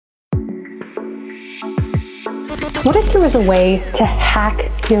What if there was a way to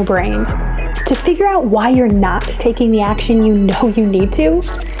hack your brain? To figure out why you're not taking the action you know you need to,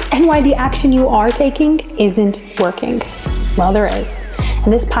 and why the action you are taking isn't working? Well, there is.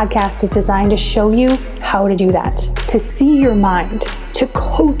 And this podcast is designed to show you how to do that, to see your mind, to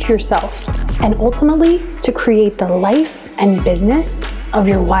coach yourself, and ultimately to create the life and business of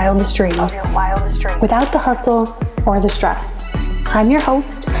your wildest dreams without the hustle or the stress. I'm your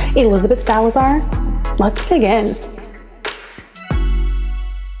host, Elizabeth Salazar. Let's dig in.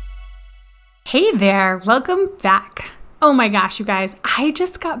 Hey there, welcome back. Oh my gosh, you guys, I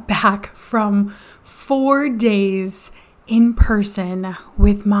just got back from 4 days in person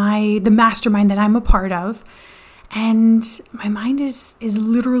with the mastermind that I'm a part of. And my mind is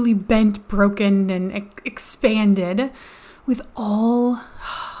literally bent, broken, and expanded with all...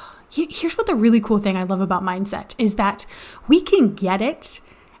 Here's what the really cool thing I love about mindset is that we can get it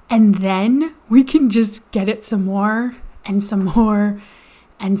and then we can just get it some more and some more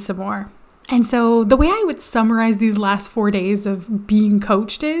and some more. And so the way I would summarize these last 4 days of being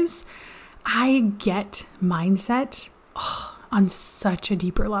coached is I get mindset on such a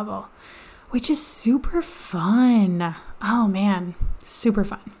deeper level, which is super fun. Oh man, super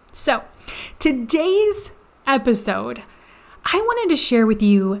fun. So today's episode, I wanted to share with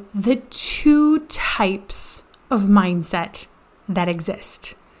you the 2 types of mindset that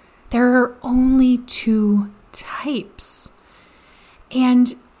exist. There are only 2 types.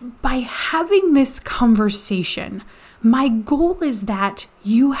 And by having this conversation, my goal is that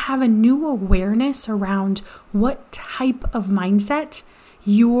you have a new awareness around what type of mindset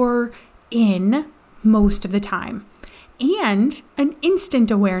you're in most of the time. And an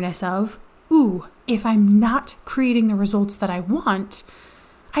instant awareness of, if I'm not creating the results that I want,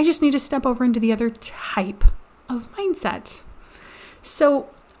 I just need to step over into the other type of mindset. So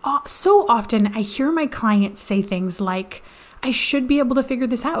often I hear my clients say things like, I should be able to figure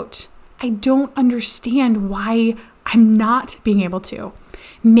this out. I don't understand why I'm not being able to.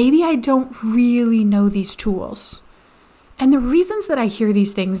 Maybe I don't really know these tools. And the reasons that I hear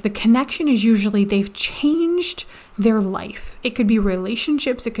these things, the connection is usually they've changed their life. It could be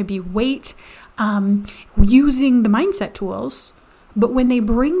relationships, it could be weight, using the mindset tools. But when they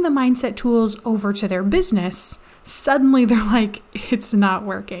bring the mindset tools over to their business, suddenly they're like, it's not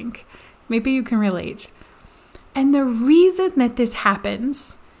working. Maybe you can relate. And the reason that this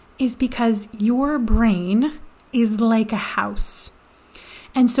happens is because your brain is like a house.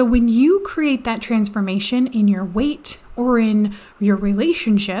 And so when you create that transformation in your weight or in your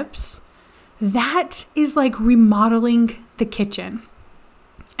relationships, that is like remodeling the kitchen.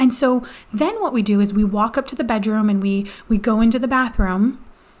 And so then what we do is we walk up to the bedroom and we go into the bathroom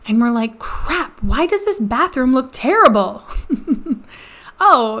and we're like, crap, why does this bathroom look terrible?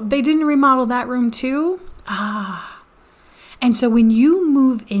 Oh, they didn't remodel that room too? And so when you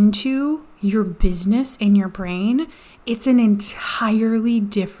move into your business in your brain, it's an entirely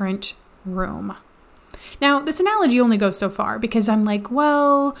different room. Now, this analogy only goes so far because I'm like,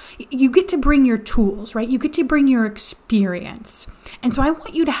 well, you get to bring your tools, right? You get to bring your experience. And so I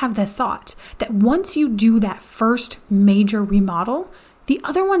want you to have the thought that once you do that first major remodel, the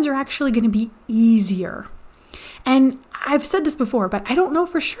other ones are actually going to be easier. And I've said this before, but I don't know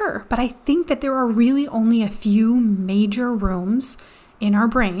for sure. But I think that there are really only a few major rooms in our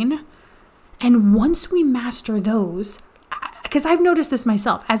brain. And once we master those, because I've noticed this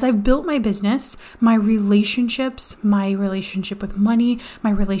myself, as I've built my business, my relationships, my relationship with money,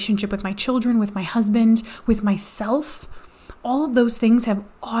 my relationship with my children, with my husband, with myself, all of those things have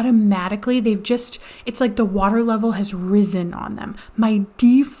automatically, it's like the water level has risen on them. My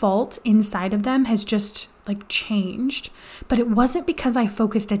default inside of them has just like changed, but it wasn't because I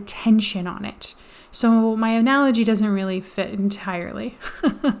focused attention on it. So my analogy doesn't really fit entirely.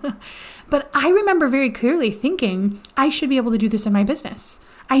 But I remember very clearly thinking, I should be able to do this in my business.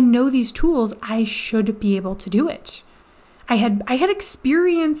 I know these tools, I should be able to do it. I had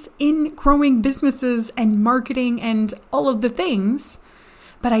experience in growing businesses and marketing and all of the things,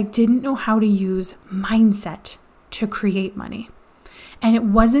 but I didn't know how to use mindset to create money. And it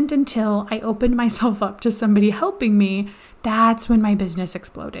wasn't until I opened myself up to somebody helping me, that's when my business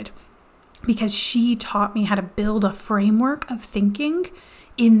exploded. Because she taught me how to build a framework of thinking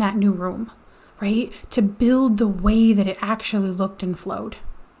in that new room, right? To build the way that it actually looked and flowed.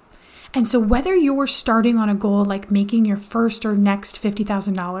 And so whether you're starting on a goal like making your first or next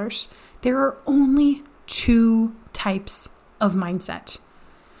 $50,000, there are only 2 types of mindset.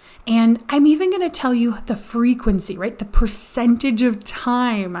 And I'm even going to tell you the frequency, right? The percentage of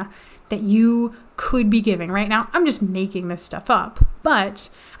time that you could be giving right now. I'm just making this stuff up, but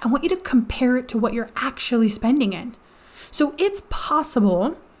I want you to compare it to what you're actually spending in. So it's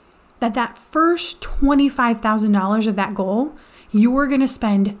possible that first $25,000 of that goal, you're going to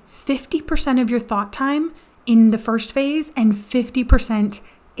spend 50% of your thought time in the first phase and 50%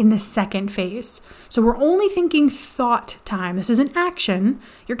 in the second phase. So we're only thinking thought time. This isn't action.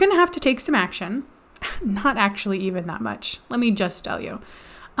 You're going to have to take some action. Not actually even that much. Let me just tell you.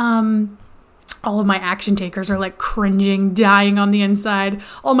 All of my action takers are like cringing, dying on the inside.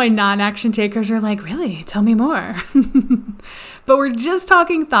 All my non-action takers are like, really? Tell me more. But we're just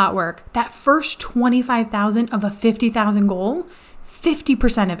talking thought work. That first 25,000 of a 50,000 goal,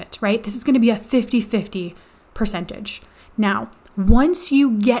 50% of it, right? This is going to be a 50-50 percentage. Now, once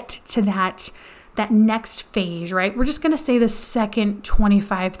you get to that next phase, right? We're just going to say the second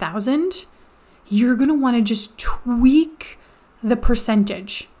 25,000, you're going to want to just tweak the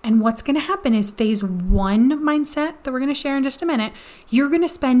percentage. And what's going to happen is phase 1 mindset that we're going to share in just a minute, you're going to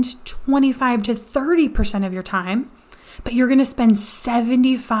spend 25 to 30% of your time, but you're going to spend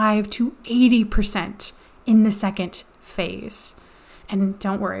 75 to 80% in the second phase. And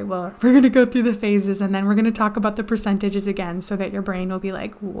don't worry, we're going to go through the phases and then we're going to talk about the percentages again so that your brain will be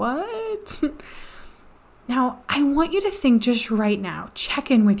like, what? Now, I want you to think just right now,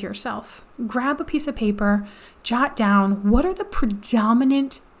 check in with yourself, grab a piece of paper, jot down what are the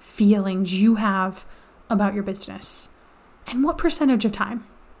predominant feelings you have about your business and what percentage of time.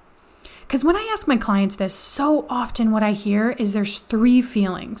 Because when I ask my clients this, so often what I hear is there's 3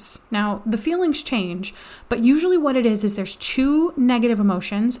 feelings. Now, the feelings change, but usually what it is there's 2 negative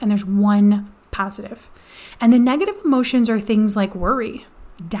emotions and there's 1 positive. And the negative emotions are things like worry,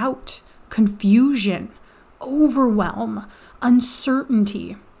 doubt, confusion, overwhelm,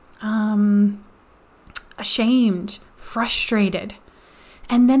 uncertainty, ashamed, frustrated.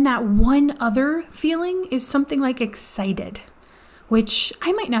 And then that one other feeling is something like excited, which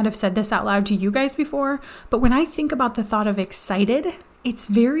I might not have said this out loud to you guys before, but when I think about the thought of excited, it's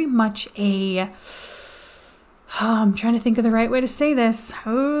very much I'm trying to think of the right way to say this.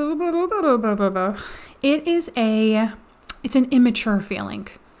 It's an immature feeling.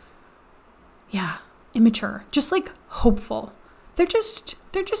 Yeah, immature, just like hopeful. They're just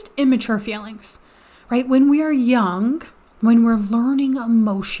immature feelings, right? When we are young, when we're learning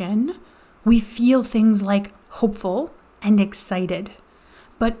emotion, we feel things like hopeful and excited.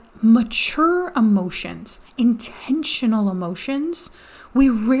 But mature emotions, intentional emotions, we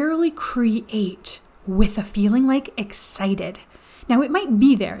rarely create with a feeling like excited. Now, it might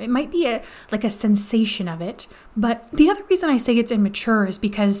be there. It might be a sensation of it. But the other reason I say it's immature is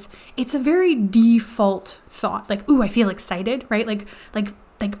because it's a very default thought. Like, ooh, I feel excited, right? Like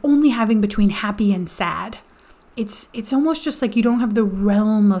only having between happy and sad. It's almost just like you don't have the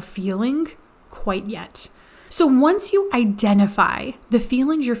realm of feeling quite yet. So once you identify the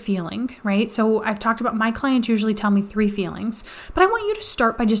feelings you're feeling, right? So I've talked about, my clients usually tell me 3 feelings, but I want you to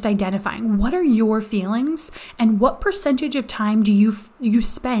start by just identifying what are your feelings and what percentage of time do you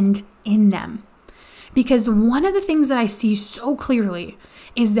spend in them? Because one of the things that I see so clearly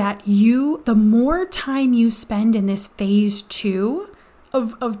is that the more time you spend in this phase 2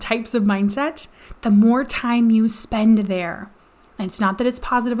 of types of mindset, the more time you spend there. And it's not that it's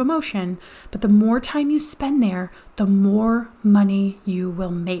positive emotion, but the more time you spend there, the more money you will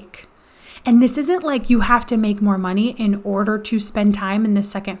make. And this isn't like you have to make more money in order to spend time in the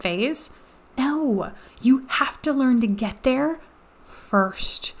second phase. No, you have to learn to get there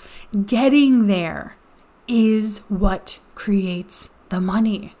first. Getting there is what creates the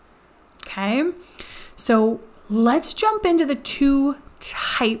money. Okay? So let's jump into the 2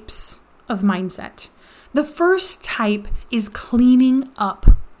 types of mindset. The first type is cleaning up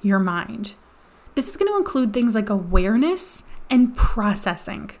your mind. This is going to include things like awareness and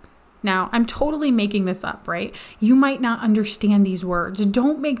processing. Now, I'm totally making this up, right? You might not understand these words.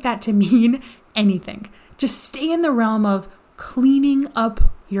 Don't make that to mean anything. Just stay in the realm of cleaning up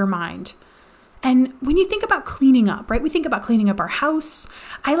your mind. And when you think about cleaning up, right? We think about cleaning up our house.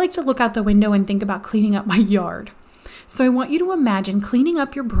 I like to look out the window and think about cleaning up my yard. So I want you to imagine cleaning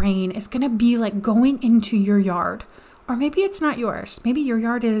up your brain is going to be like going into your yard. Or maybe it's not yours. Maybe your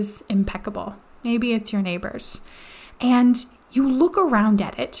yard is impeccable. Maybe it's your neighbor's. And you look around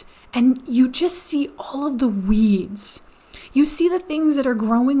at it and you just see all of the weeds. You see the things that are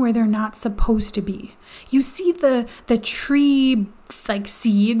growing where they're not supposed to be. You see the tree like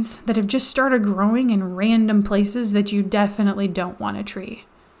seeds that have just started growing in random places that you definitely don't want a tree,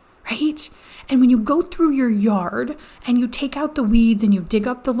 right? And when you go through your yard and you take out the weeds and you dig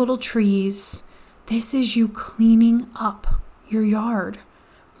up the little trees, this is you cleaning up your yard.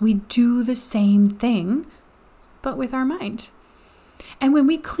 we do the same thing, but with our mind. And when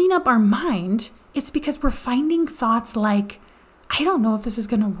we clean up our mind, it's because we're finding thoughts like, I don't know if this is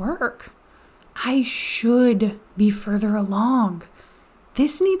going to work. I should be further along.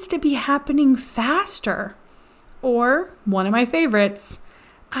 This needs to be happening faster. Or, one of my favorites,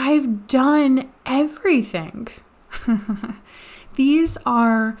 I've done everything. These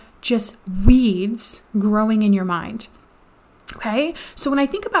are just weeds growing in your mind. Okay, so when I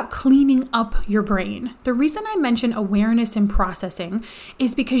think about cleaning up your brain, the reason I mention awareness and processing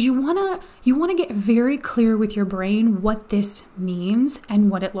is because you wanna get very clear with your brain what this means and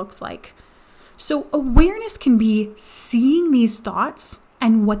what it looks like. So awareness can be seeing these thoughts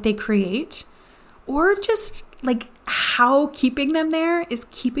and what they create, or just like how keeping them there is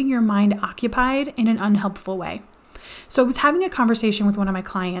keeping your mind occupied in an unhelpful way. So I was having a conversation with one of my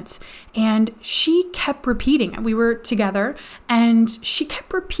clients and she kept repeating, we were together, and she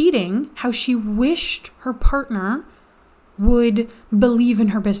kept repeating how she wished her partner would believe in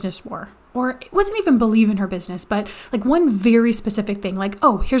her business more. Or it wasn't even believe in her business, but like one very specific thing, like,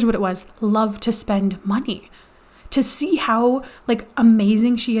 oh, here's what it was, love to spend money. To see how like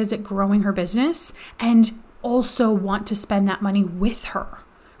amazing she is at growing her business and also want to spend that money with her.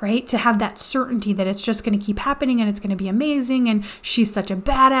 Right? To have that certainty that it's just going to keep happening and it's going to be amazing and she's such a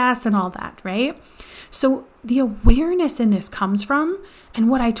badass and all that, right? So the awareness in this comes from, and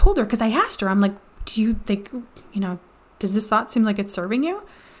what I told her, because I asked her, I'm like, do you think, does this thought seem like it's serving you?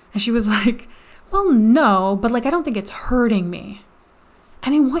 And she was like, well, no, but like, I don't think it's hurting me.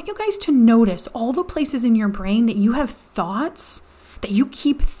 And I want you guys to notice all the places in your brain that you have thoughts that you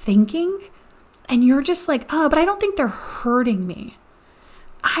keep thinking and you're just like, but I don't think they're hurting me.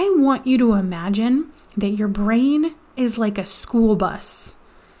 I want you to imagine that your brain is like a school bus.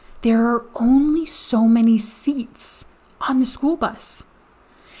 There are only so many seats on the school bus.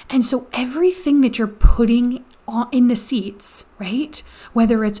 And so everything that you're putting in the seats, right?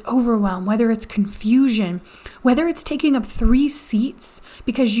 Whether it's overwhelm, whether it's confusion, whether it's taking up 3 seats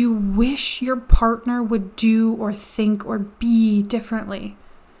because you wish your partner would do or think or be differently.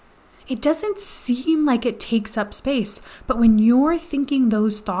 It doesn't seem like it takes up space, but when you're thinking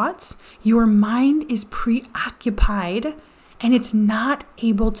those thoughts, your mind is preoccupied and it's not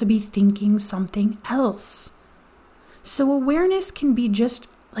able to be thinking something else. So awareness can be just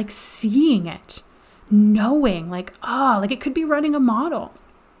like seeing it, knowing like it could be running a model.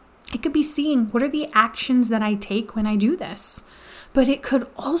 It could be seeing what are the actions that I take when I do this. But it could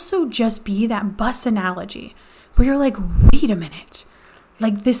also just be that bus analogy where you're like, wait a minute.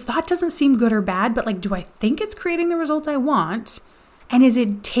 Like this thought doesn't seem good or bad, but like, do I think it's creating the results I want? And is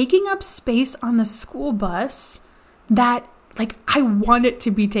it taking up space on the school bus that like I want it to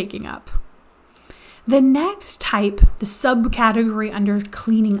be taking up? The next type, the subcategory under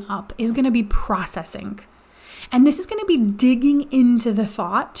cleaning up, is going to be processing. And this is going to be digging into the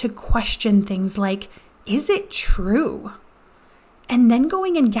thought to question things like, is it true? And then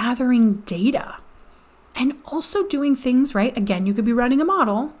going and gathering data. And also doing things, right? Again, you could be running a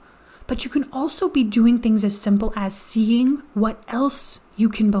model, but you can also be doing things as simple as seeing what else you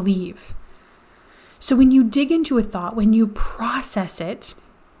can believe. So when you dig into a thought, when you process it,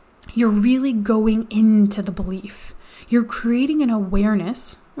 you're really going into the belief. You're creating an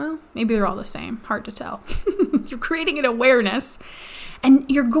awareness. Well, maybe they're all the same. Hard to tell. You're creating an awareness, and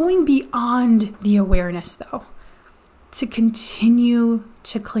you're going beyond the awareness, though, to continue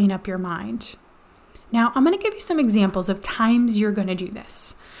to clean up your mind. Now, I'm going to give you some examples of times you're going to do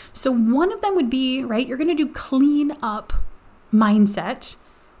this. So one of them would be, right, you're going to do clean up mindset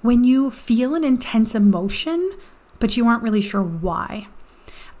when you feel an intense emotion, but you aren't really sure why.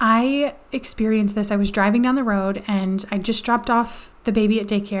 I experienced this. I was driving down the road and I just dropped off the baby at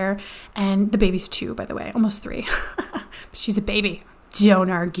daycare, and the baby's 2, by the way, almost 3. She's a baby. Don't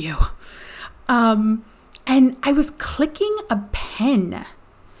argue. And I was clicking a pen.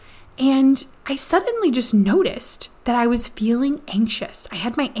 And I suddenly just noticed that I was feeling anxious. I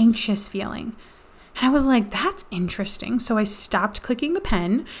had my anxious feeling. And I was like, that's interesting. So I stopped clicking the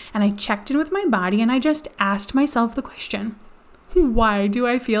pen and I checked in with my body and I just asked myself the question, why do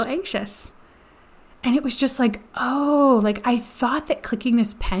I feel anxious? And it was just like, I thought that clicking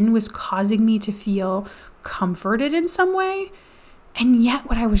this pen was causing me to feel comforted in some way. And yet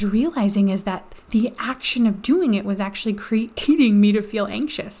what I was realizing is that the action of doing it was actually creating me to feel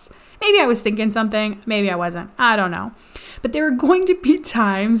anxious. Maybe I was thinking something, maybe I wasn't, I don't know. But there are going to be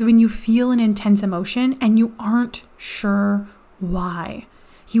times when you feel an intense emotion and you aren't sure why.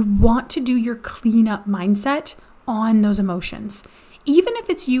 You want to do your cleanup mindset on those emotions. Even if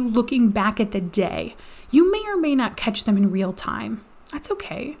it's you looking back at the day, you may or may not catch them in real time. That's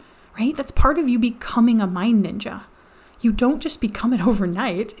okay, right? That's part of you becoming a mind ninja. You don't just become it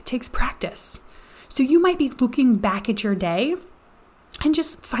overnight. It takes practice. So you might be looking back at your day and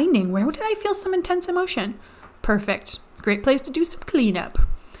just finding, where did I feel some intense emotion? Perfect. Great place to do some cleanup.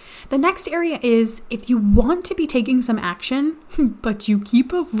 The next area is if you want to be taking some action, but you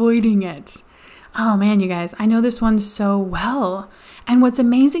keep avoiding it. Oh man, you guys, I know this one so well. And what's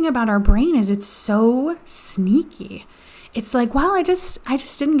amazing about our brain is it's so sneaky. It's like, well, I just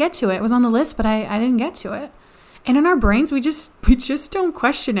didn't get to it. It was on the list, but I didn't get to it. And in our brains, we just don't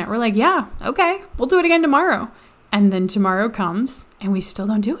question it. We're like, yeah, okay, we'll do it again tomorrow. And then tomorrow comes and we still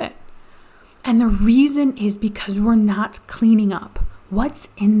don't do it. And the reason is because we're not cleaning up what's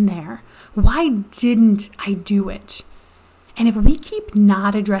in there. Why didn't I do it? And if we keep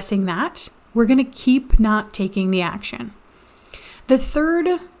not addressing that, we're going to keep not taking the action. The third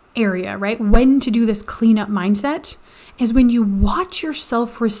area, right, when to do this cleanup mindset is when you watch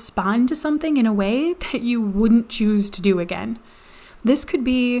yourself respond to something in a way that you wouldn't choose to do again. This could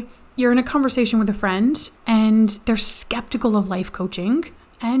be you're in a conversation with a friend and they're skeptical of life coaching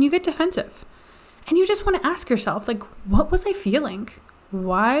and you get defensive. And you just want to ask yourself, like, what was I feeling?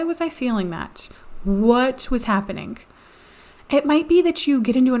 Why was I feeling that? What was happening? It might be that you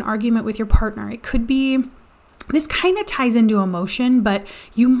get into an argument with your partner. It could be, this kind of ties into emotion, but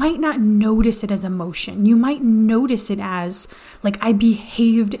you might not notice it as emotion. You might notice it as, like, I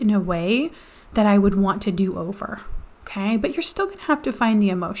behaved in a way that I would want to do over. Okay? But you're still going to have to find the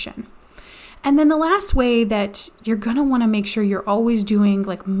emotion. And then the last way that you're going to want to make sure you're always doing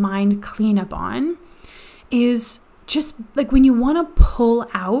like mind cleanup on is just like when you want to pull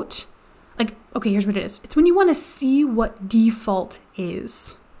out, like, okay, here's what it is. It's when you want to see what default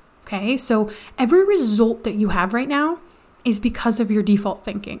is. Okay. So every result that you have right now is because of your default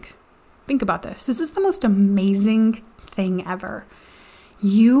thinking. Think about this. This is the most amazing thing ever.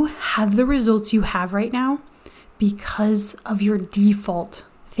 You have the results you have right now because of your default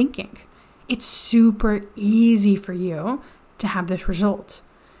thinking. It's super easy for you to have this result.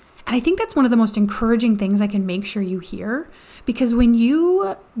 And I think that's one of the most encouraging things I can make sure you hear, because when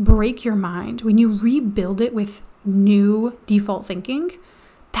you break your mind, when you rebuild it with new default thinking,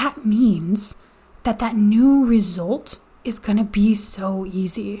 that means that new result is going to be so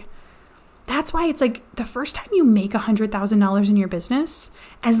easy. That's why it's like the first time you make $100,000 in your business,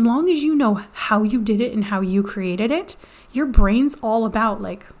 as long as you know how you did it and how you created it, your brain's all about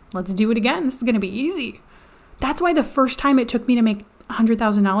like, let's do it again. This is going to be easy. That's why the first time it took me to make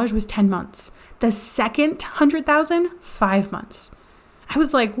 $100,000 was 10 months. The second 100,000, 5 months. I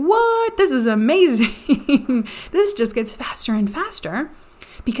was like, what? This is amazing. This just gets faster and faster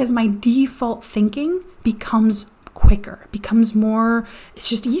because my default thinking becomes quicker, becomes more, it's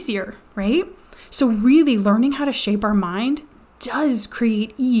just easier, right? So really learning how to shape our mind does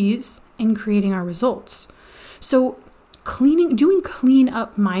create ease in creating our results. So doing clean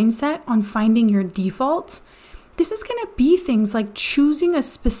up mindset on finding your default, this is going to be things like choosing a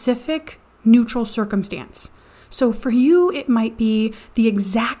specific neutral circumstance. So for you, it might be the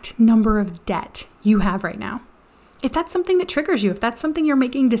exact number of debt you have right now. If that's something that triggers you, if that's something you're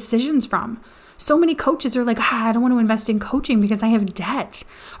making decisions from, so many coaches are like, I don't want to invest in coaching because I have debt,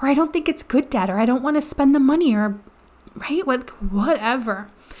 or I don't think it's good debt, or I don't want to spend the money, or right, whatever.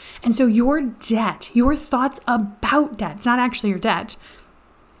 And so your debt, your thoughts about debt, it's not actually your debt,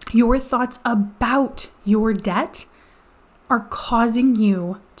 your thoughts about your debt are causing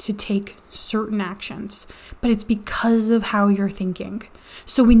you to take certain actions, but it's because of how you're thinking.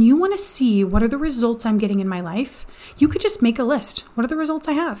 So when you want to see what are the results I'm getting in my life, you could just make a list. What are the results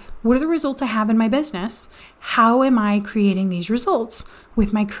I have? What are the results I have in my business? How am I creating these results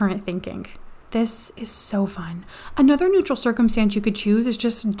with my current thinking? This is so fun. Another neutral circumstance you could choose is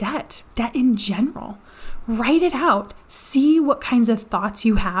just debt in general. Write it out. See what kinds of thoughts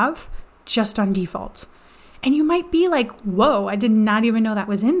you have just on default. And you might be like, whoa, I did not even know that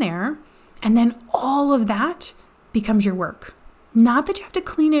was in there. And then all of that becomes your work. Not that you have to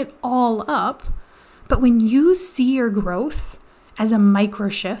clean it all up, but when you see your growth as a micro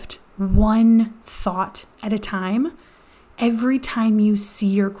shift, one thought at a time, every time you see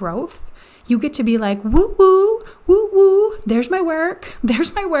your growth, you get to be like, woo, woo, woo, woo, there's my work,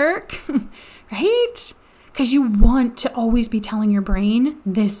 right? Because you want to always be telling your brain,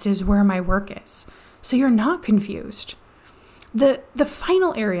 this is where my work is. So you're not confused. The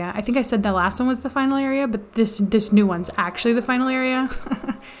final area, I think I said the last one was the final area, but this new one's actually the final area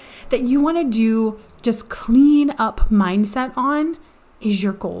that you want to do just clean up mindset on is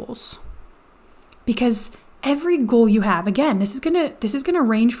your goals. Because every goal you have, again, this is gonna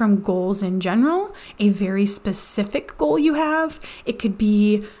range from goals in general, a very specific goal you have. It could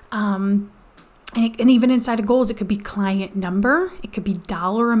be, and even inside of goals, it could be client number, it could be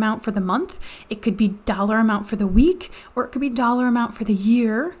dollar amount for the month, it could be dollar amount for the week, or it could be dollar amount for the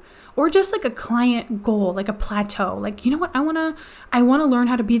year, or just like a client goal, like a plateau. Like, you know what, I wanna learn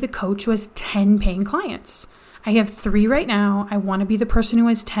how to be the coach who has 10 paying clients. I have 3 right now. I want to be the person who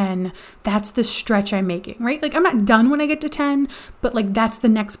has 10. That's the stretch I'm making, right? Like, I'm not done when I get to 10, but like, that's the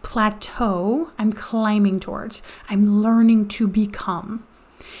next plateau I'm climbing towards. I'm learning to become.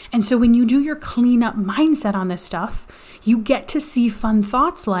 And so when you do your cleanup mindset on this stuff, you get to see fun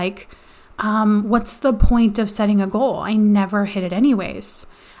thoughts like, what's the point of setting a goal? I never hit it anyways.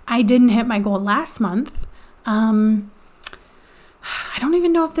 I didn't hit my goal last month. I don't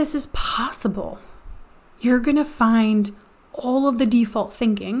even know if this is possible. You're going to find all of the default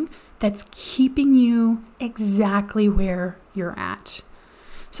thinking that's keeping you exactly where you're at.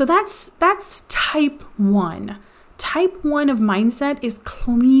 So that's type 1. Type 1 of mindset is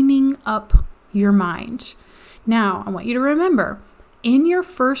cleaning up your mind. Now, I want you to remember, in your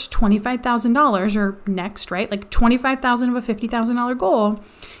first $25,000 or next, right? Like $25,000 of a $50,000 goal,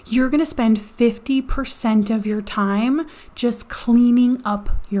 you're going to spend 50% of your time just cleaning up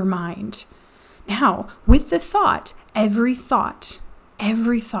your mind. Now, with the thought, every thought,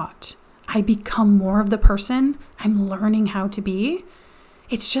 I become more of the person I'm learning how to be,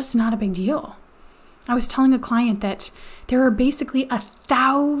 it's just not a big deal. I was telling a client that there are basically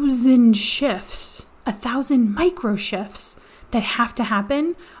 1,000 shifts, 1,000 micro shifts that have to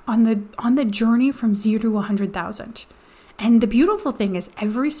happen on the journey from 0 to 100,000. And the beautiful thing is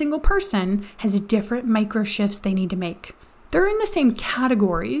every single person has different micro shifts they need to make. They're in the same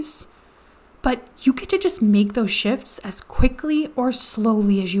categories, but you get to just make those shifts as quickly or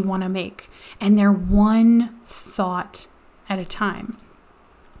slowly as you want to make. And they're one thought at a time.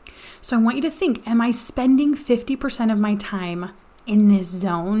 So I want you to think, am I spending 50% of my time in this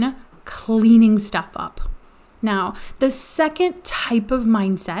zone cleaning stuff up? Now, the second type of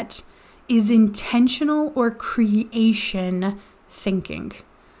mindset is intentional or creation thinking.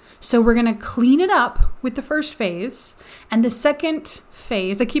 So we're going to clean it up with the first phase. And the second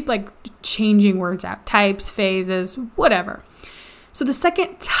phase, I keep like changing words out, types, phases, whatever. So the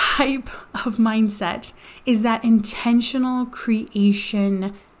second type of mindset is that intentional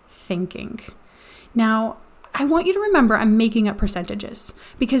creation thinking. Now, I want you to remember I'm making up percentages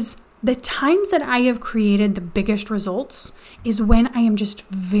because the times that I have created the biggest results is when I am just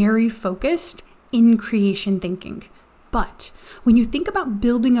very focused in creation thinking. But when you think about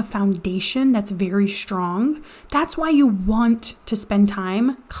building a foundation that's very strong, that's why you want to spend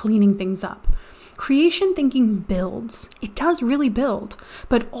time cleaning things up. Creation thinking builds. It does really build.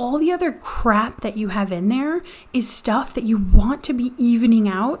 But all the other crap that you have in there is stuff that you want to be evening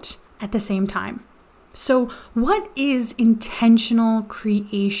out at the same time. So what is intentional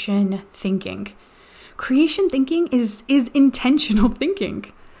creation thinking? Creation thinking is intentional thinking.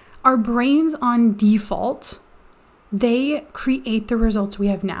 Our brains on default, they create the results we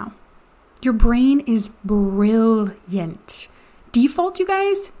have now. Your brain is brilliant. Default, you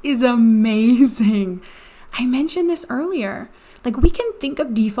guys, is amazing. I mentioned this earlier. Like, we can think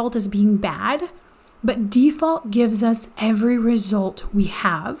of default as being bad, but default gives us every result we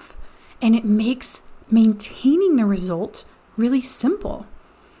have, and it makes maintaining the result really simple.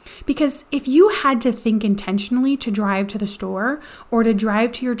 Because if you had to think intentionally to drive to the store or to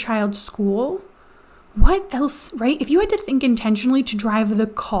drive to your child's school, what else, right? If you had to think intentionally to drive the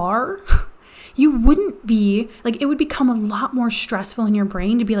car, you wouldn't be, like, it would become a lot more stressful in your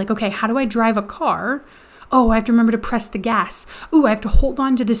brain to be like, okay, how do I drive a car? Oh, I have to remember to press the gas. Ooh, I have to hold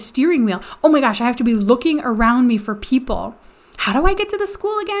on to the steering wheel. Oh my gosh, I have to be looking around me for people. How do I get to the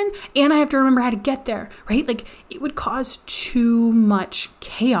school again? And I have to remember how to get there, right? Like, it would cause too much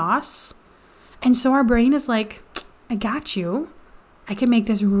chaos. And so our brain is like, I got you. I can make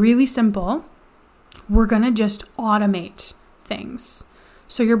this really simple. We're going to just automate things.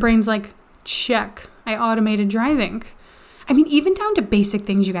 So your brain's like, check, I automated driving. I mean, even down to basic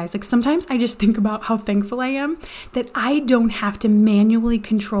things, you guys. Like, sometimes I just think about how thankful I am that I don't have to manually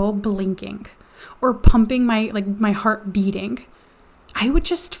control blinking or pumping my heart beating. I would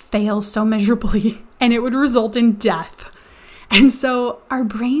just fail so miserably and it would result in death. And so our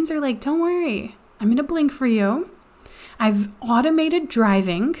brains are like, don't worry, I'm going to blink for you. I've automated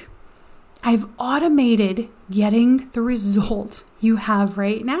driving. I've automated getting the result you have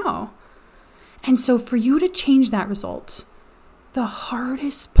right now. And so for you to change that result, the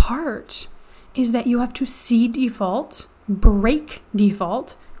hardest part is that you have to see default, break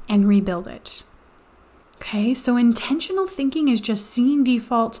default, and rebuild it. Okay, so intentional thinking is just seeing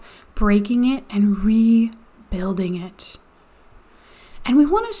default, breaking it, and rebuilding it. And we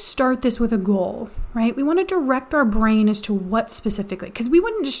want to start this with a goal, right? We want to direct our brain as to what specifically, because we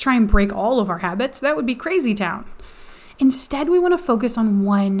wouldn't just try and break all of our habits. That would be crazy town. Instead, we want to focus on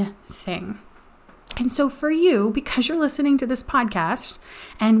one thing. And so for you, because you're listening to this podcast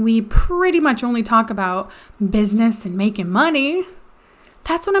and we pretty much only talk about business and making money,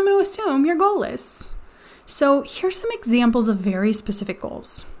 that's what I'm going to assume your goal is. So here's some examples of very specific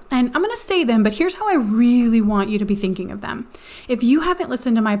goals. And I'm going to say them, but here's how I really want you to be thinking of them. If you haven't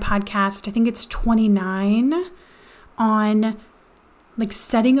listened to my podcast, I think it's 29 on like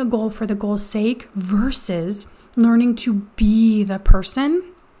setting a goal for the goal's sake versus learning to be the person,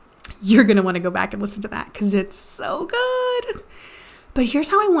 you're going to want to go back and listen to that because it's so good. But here's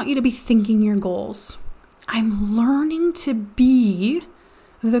how I want you to be thinking your goals. I'm learning to be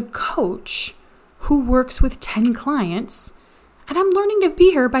the coach who works with 10 clients, and I'm learning to be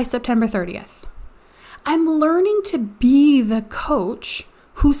here by September 30th. I'm learning to be the coach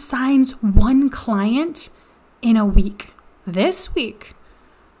who signs one client in a week, this week,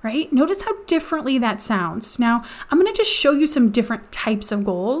 right? Notice how differently that sounds. Now, I'm going to just show you some different types of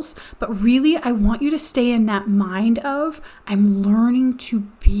goals, but really I want you to stay in that mind of I'm learning to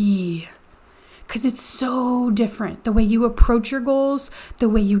be. Because it's so different. The way you approach your goals, the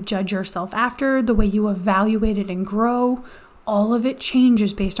way you judge yourself after, the way you evaluate it and grow, all of it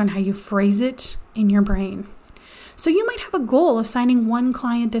changes based on how you phrase it in your brain. So you might have a goal of signing one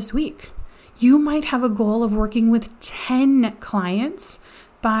client this week. You might have a goal of working with 10 clients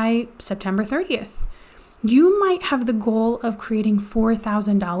by September 30th. You might have the goal of creating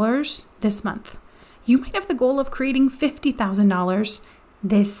 $4,000 this month. You might have the goal of creating $50,000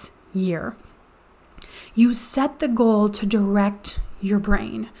 this year. You set the goal to direct your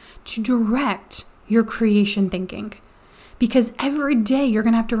brain, to direct your creation thinking. Because every day you're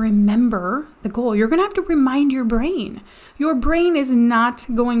going to have to remember the goal. You're going to have to remind your brain. Your brain is not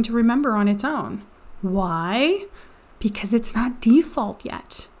going to remember on its own. Why? Because it's not default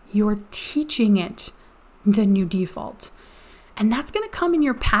yet. You're teaching it the new default. And that's going to come in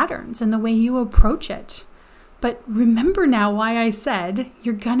your patterns and the way you approach it. But remember now why I said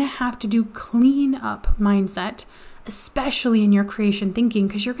you're going to have to do clean up mindset, especially in your creation thinking,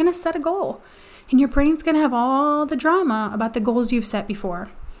 because you're going to set a goal. And your brain's going to have all the drama about the goals you've set before.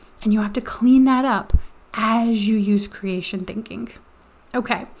 And you have to clean that up as you use creation thinking.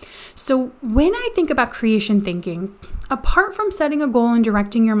 Okay, so when I think about creation thinking, apart from setting a goal and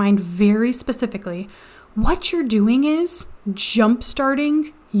directing your mind very specifically, what you're doing is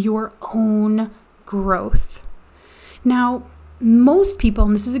jumpstarting your own growth. Now, most people,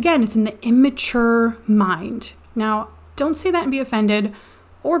 and this is again, it's in the immature mind. Now, don't say that and be offended.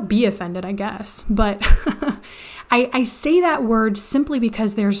 Or be offended, I guess. But I say that word simply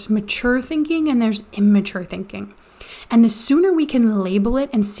because there's mature thinking and there's immature thinking. And the sooner we can label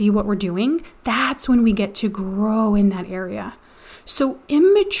it and see what we're doing, that's when we get to grow in that area. So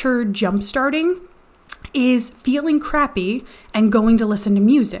immature jumpstarting is feeling crappy and going to listen to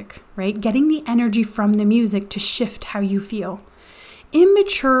music, right? Getting the energy from the music to shift how you feel.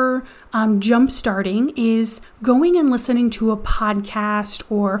 Immature jumpstarting is going and listening to a podcast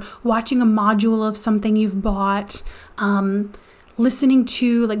or watching a module of something you've bought, listening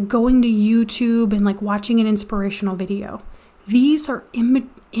to going to YouTube and watching an inspirational video. These are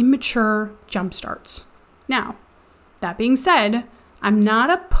immature jumpstarts. Now, that being said, I'm not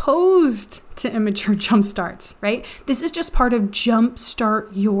opposed to immature jumpstarts, right? This is just part of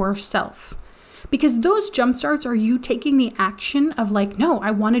jumpstart yourself. Because those jumpstarts are you taking the action of no,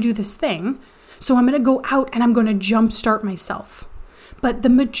 I want to do this thing. So I'm going to go out and I'm going to jumpstart myself. But the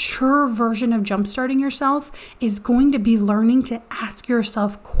mature version of jumpstarting yourself is going to be learning to ask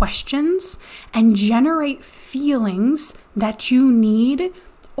yourself questions and generate feelings that you need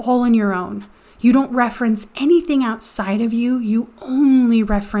all on your own. You don't reference anything outside of you. You only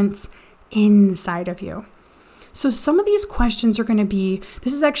reference inside of you. So some of these questions are going to be,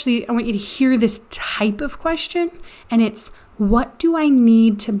 I want you to hear this type of question, and it's, what do I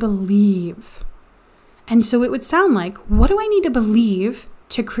need to believe? And so it would sound like, what do I need to believe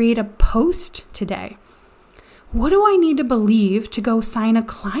to create a post today? What do I need to believe to go sign a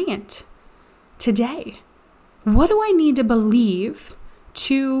client today? What do I need to believe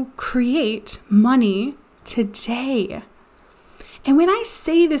to create money today? And when I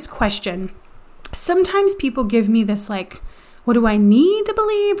say this question, sometimes people give me this what do I need to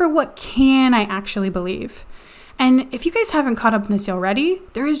believe or what can I actually believe? And if you guys haven't caught up in this already,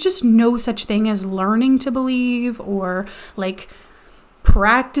 there is just no such thing as learning to believe or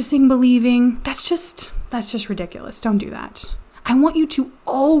practicing believing. That's just That's just ridiculous. Don't do that. I want you to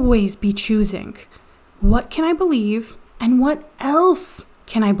always be choosing, what can I believe and what else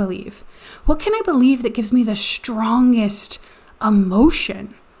can I believe? What can I believe that gives me the strongest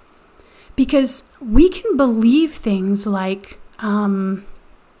emotion? Because we can believe things like, oh man,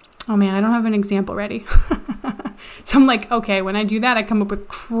 I don't have an example ready. So I'm like, okay, when I do that, I come up with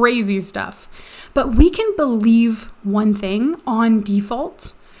crazy stuff. But we can believe one thing on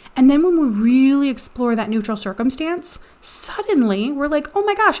default. And then when we really explore that neutral circumstance, suddenly we're like, oh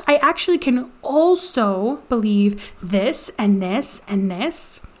my gosh, I actually can also believe this and this and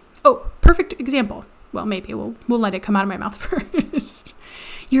this. Oh, perfect example. Well, maybe we'll let it come out of my mouth first.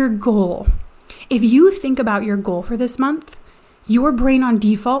 Your goal. If you think about your goal for this month, your brain on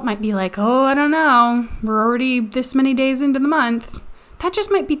default might be like, oh, I don't know. We're already this many days into the month. That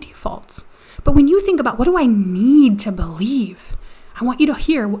just might be default. But when you think about what do I need to believe, I want you to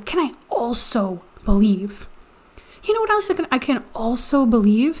hear, what can I also believe? You know what else I can also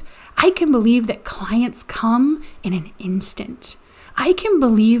believe? I can believe that clients come in an instant. I can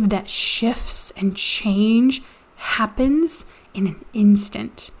believe that shifts and change happens in an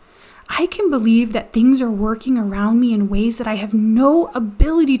instant. I can believe that things are working around me in ways that I have no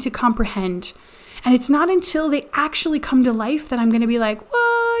ability to comprehend. And it's not until they actually come to life that I'm going to be like,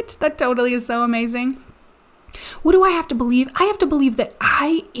 what? That totally is so amazing. What do I have to believe? I have to believe that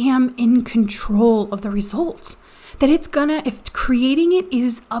I am in control of the results. That if creating it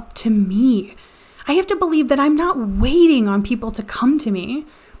is up to me. I have to believe that I'm not waiting on people to come to me.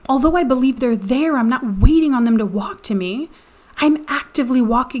 Although I believe they're there, I'm not waiting on them to walk to me. I'm actively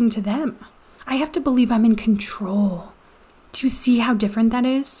walking to them. I have to believe I'm in control. Do you see how different that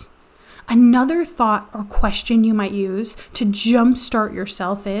is? Another thought or question you might use to jumpstart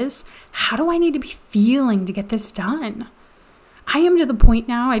yourself is, how do I need to be feeling to get this done? I am to the point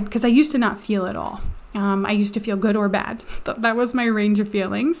now, because I used to not feel at all. I used to feel good or bad. That was my range of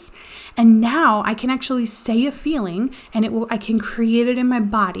feelings. And now I can actually say a feeling and I can create it in my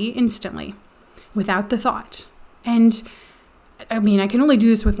body instantly without the thought. And I mean, I can only do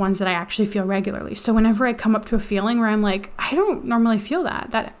this with ones that I actually feel regularly. So whenever I come up to a feeling where I'm like, I don't normally feel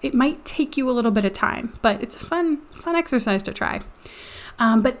that it might take you a little bit of time, but it's a fun exercise to try.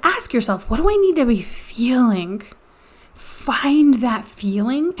 But ask yourself, what do I need to be feeling? Find that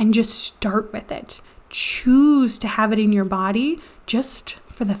feeling and just start with it. Choose to have it in your body just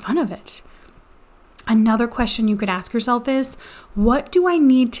for the fun of it. Another question you could ask yourself is, what do I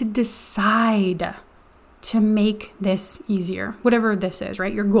need to decide to make this easier? Whatever this is,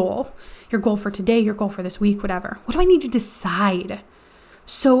 right? Your goal for today, your goal for this week, whatever. What do I need to decide?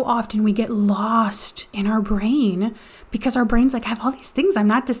 So often we get lost in our brain because our brain's like, I have all these things I'm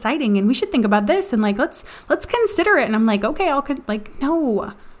not deciding and we should think about this and like, let's consider it. And I'm like, okay,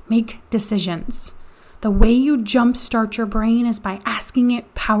 no, make decisions. The way you jumpstart your brain is by asking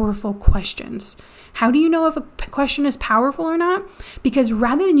it powerful questions. How do you know if a question is powerful or not? Because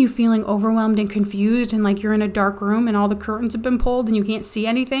rather than you feeling overwhelmed and confused and like you're in a dark room and all the curtains have been pulled and you can't see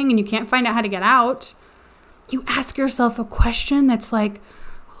anything and you can't find out how to get out, you ask yourself a question that's like,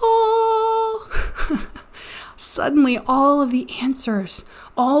 oh, suddenly all of the answers,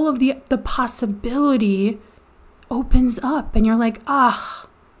 all of the possibility opens up and you're like,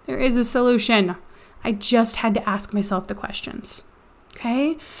 there is a solution. I just had to ask myself the questions.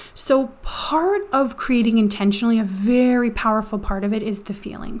 Okay? So part of creating intentionally, a very powerful part of it is the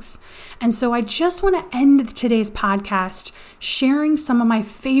feelings. And so I just want to end today's podcast sharing some of my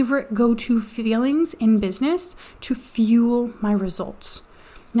favorite go-to feelings in business to fuel my results.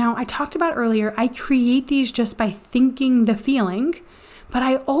 Now, I talked about earlier, I create these just by thinking the feeling, but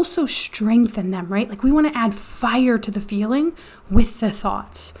I also strengthen them, right? Like we want to add fire to the feeling with the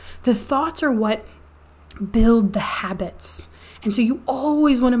thoughts. The thoughts are what build the habits. And so you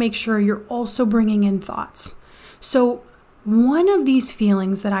always want to make sure you're also bringing in thoughts. So one of these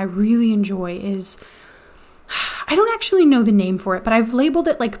feelings that I really enjoy is, I don't actually know the name for it, but I've labeled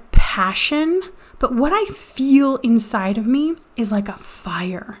it like passion. But what I feel inside of me is like a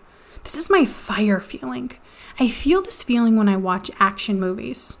fire. This is my fire feeling. I feel this feeling when I watch action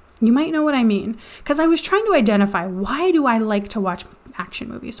movies. You might know what I mean, because I was trying to identify, why do I like to watch action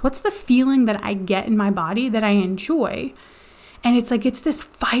movies? What's the feeling that I get in my body that I enjoy? And it's like, it's this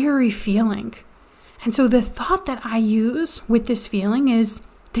fiery feeling. And so the thought that I use with this feeling is,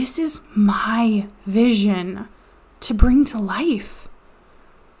 this is my vision to bring to life.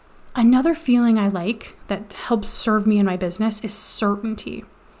 Another feeling I like that helps serve me in my business is certainty.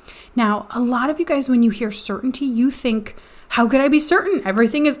 Now, a lot of you guys, when you hear certainty, you think How could I be certain?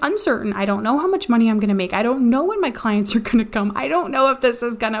 Everything is uncertain. I don't know how much money I'm going to make. I don't know when my clients are going to come. I don't know if this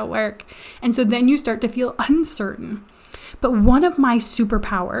is going to work. And so then you start to feel uncertain. But one of my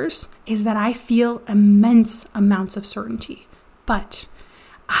superpowers is that I feel immense amounts of certainty. But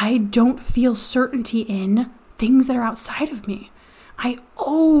I don't feel certainty in things that are outside of me. I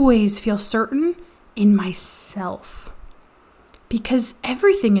always feel certain in myself. Because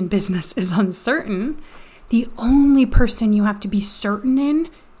everything in business is uncertain. The only person you have to be certain in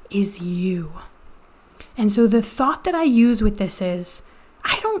is you. And so the thought that I use with this is,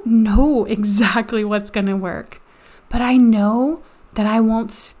 I don't know exactly what's going to work, but I know that I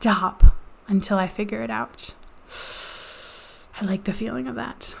won't stop until I figure it out. I like the feeling of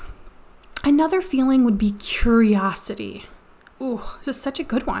that. Another feeling would be curiosity. Ooh, this is such a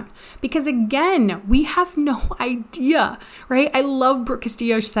good one because again, we have no idea, right? I love Brooke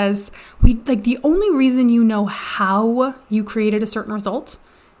Castillo says, the only reason you know how you created a certain result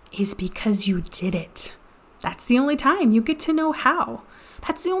is because you did it. That's the only time you get to know how.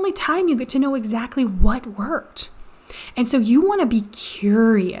 That's the only time you get to know exactly what worked. And so you want to be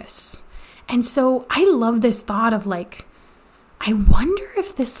curious. And so I love this thought of I wonder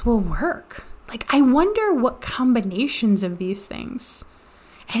if this will work. I wonder what combinations of these things.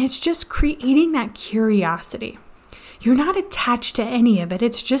 And it's just creating that curiosity. You're not attached to any of it.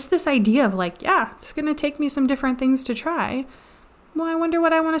 It's just this idea of it's going to take me some different things to try. Well, I wonder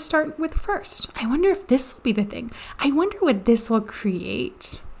what I want to start with first. I wonder if this will be the thing. I wonder what this will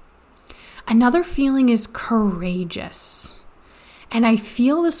create. Another feeling is courageous. And I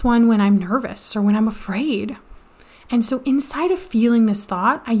feel this one when I'm nervous or when I'm afraid. And so inside of feeling this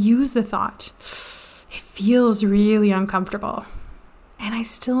thought, I use the thought, it feels really uncomfortable. And I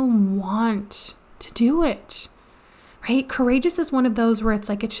still want to do it, right? Courageous is one of those where it's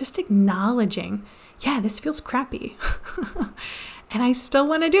just acknowledging, yeah, this feels crappy. And I still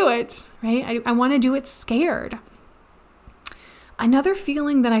want to do it, right? I want to do it scared. Another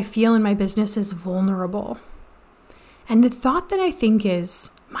feeling that I feel in my business is vulnerable. And the thought that I think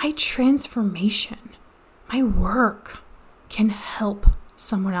is my transformation, my work can help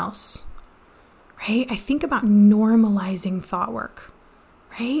someone else, right? I think about normalizing thought work,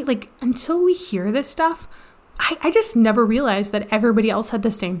 right? Until we hear this stuff, I just never realized that everybody else had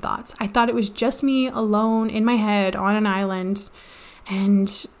the same thoughts. I thought it was just me alone in my head on an island, and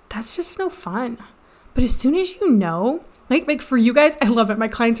that's just no fun. But as soon as you know, for you guys, I love it. My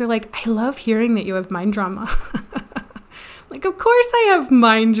clients are I love hearing that you have mind drama. Of course I have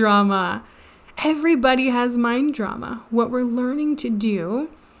mind drama. Everybody has mind drama. What we're learning to do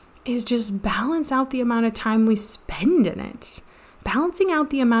is just balance out the amount of time we spend in it. Balancing out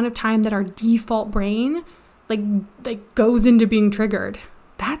the amount of time that our default brain goes into being triggered.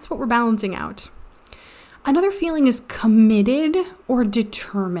 That's what we're balancing out. Another feeling is committed or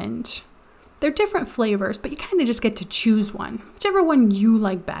determined. They're different flavors, but you kind of just get to choose one, whichever one you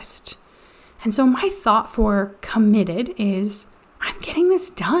like best. And so my thought for committed is, I'm getting this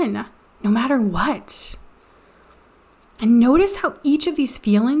done. No matter what. And notice how each of these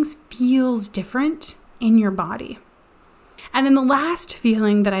feelings feels different in your body. And then the last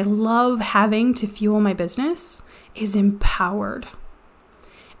feeling that I love having to fuel my business is empowered.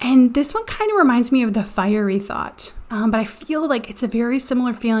 And this one kind of reminds me of the fiery thought, but I feel it's a very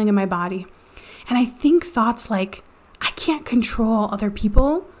similar feeling in my body. And I think thoughts I can't control other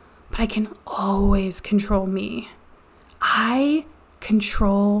people, but I can always control me. I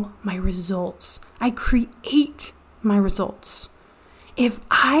control my results. I create my results. If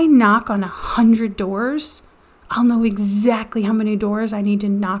I knock on 100 doors, I'll know exactly how many doors I need to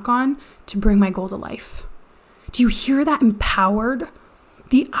knock on to bring my goal to life. Do you hear that empowered?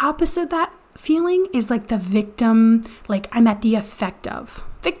 The opposite of that feeling is the victim, I'm at the effect of.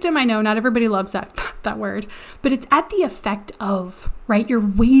 Victim, I know not everybody loves that word, but it's at the effect of, right? You're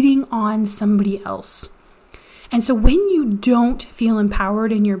waiting on somebody else. And so when you don't feel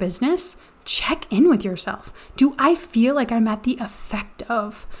empowered in your business, check in with yourself. Do I feel like I'm at the effect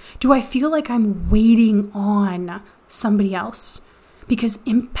of? Do I feel like I'm waiting on somebody else? Because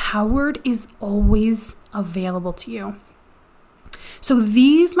empowered is always available to you. So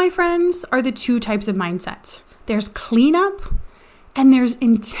these, my friends, are the two types of mindsets. There's cleanup and there's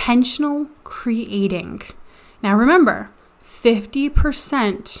intentional creating. Now remember,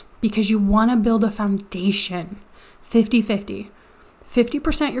 50% because you want to build a foundation. 50-50.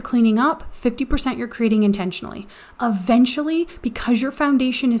 50% you're cleaning up, 50% you're creating intentionally. Eventually, because your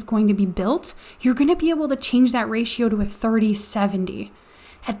foundation is going to be built, you're going to be able to change that ratio to a 30-70.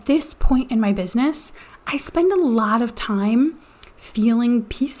 At this point in my business, I spend a lot of time feeling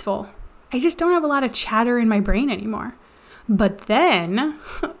peaceful. I just don't have a lot of chatter in my brain anymore. But then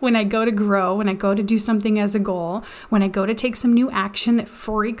when I go to grow, when I go to do something as a goal, when I go to take some new action that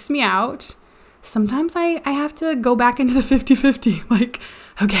freaks me out, sometimes I have to go back into the 50-50. Like,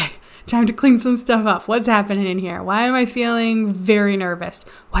 okay, time to clean some stuff up. What's happening in here? Why am I feeling very nervous?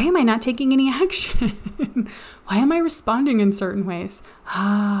 Why am I not taking any action? Why am I responding in certain ways?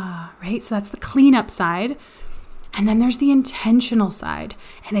 Right? So that's the cleanup side. And then there's the intentional side,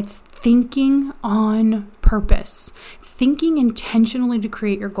 and it's thinking on purpose, thinking intentionally to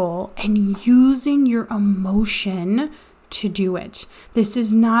create your goal and using your emotion to do it. This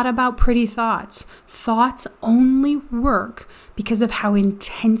is not about pretty thoughts. Thoughts only work because of how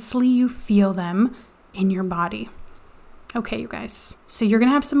intensely you feel them in your body. Okay, you guys, so you're going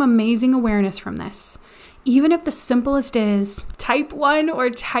to have some amazing awareness from this, even if the simplest is type 1 or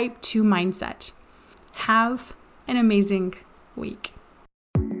type 2 mindset. Have an amazing week.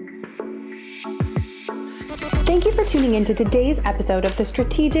 Thank you for tuning into today's episode of the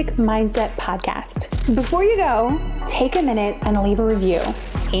Strategic Mindset Podcast. Before you go, take a minute and leave a review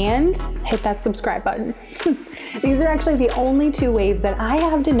and hit that subscribe button. These are actually the only two ways that I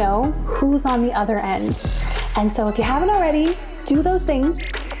have to know who's on the other end. And so if you haven't already, do those things,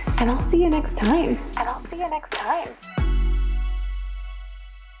 and I'll see you next time.